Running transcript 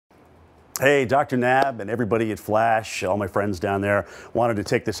Hey, Dr. Knabb and everybody at Flash, all my friends down there, wanted to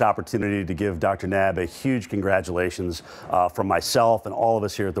take this opportunity to give Dr. Knabb a huge congratulations from myself and all of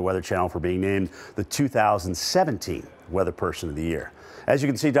us here at the Weather Channel for being named the 2017 Weather Person of the Year. As you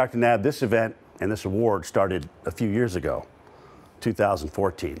can see, Dr. Knabb, this event and this award started a few years ago,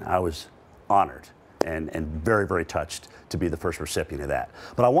 2014. I was honored and very, very touched to be the first recipient of that.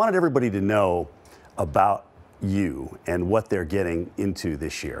 But I wanted everybody to know about you and what they're getting into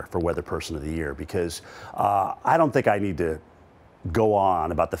this year for Weather Person of the Year, because I don't think I need to go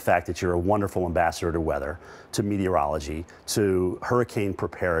on about the fact that you're a wonderful ambassador to weather, to meteorology, to hurricane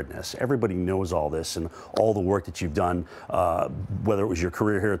preparedness. Everybody knows all this and all the work that you've done, whether it was your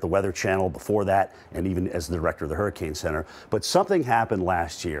career here at the Weather Channel before that and even as the director of the Hurricane Center. But something happened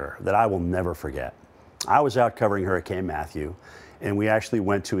last year that I will never forget. I was out covering Hurricane Matthew, and we actually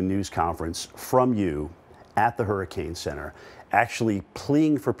went to a news conference from you at the Hurricane Center, actually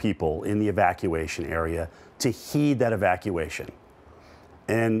pleading for people in the evacuation area to heed that evacuation.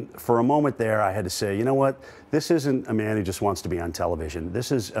 And for a moment there, I had to say, you know what? This isn't a man who just wants to be on television.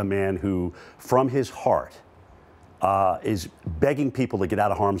 This is a man who, from his heart, is begging people to get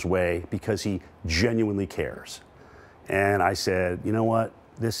out of harm's way because he genuinely cares. And I said, you know what?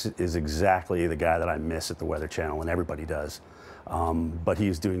 This is exactly the guy that I miss at the Weather Channel, and everybody does. But he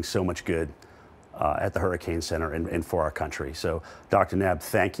is doing so much good at the Hurricane Center and for our country. So, Dr. Knabb,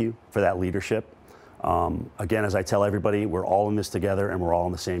 thank you for that leadership. Again, as I tell everybody, we're all in this together and we're all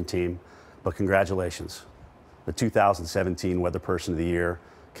on the same team. But congratulations. The 2017 Weather Person of the Year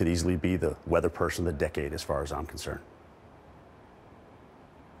could easily be the Weather Person of the Decade as far as I'm concerned.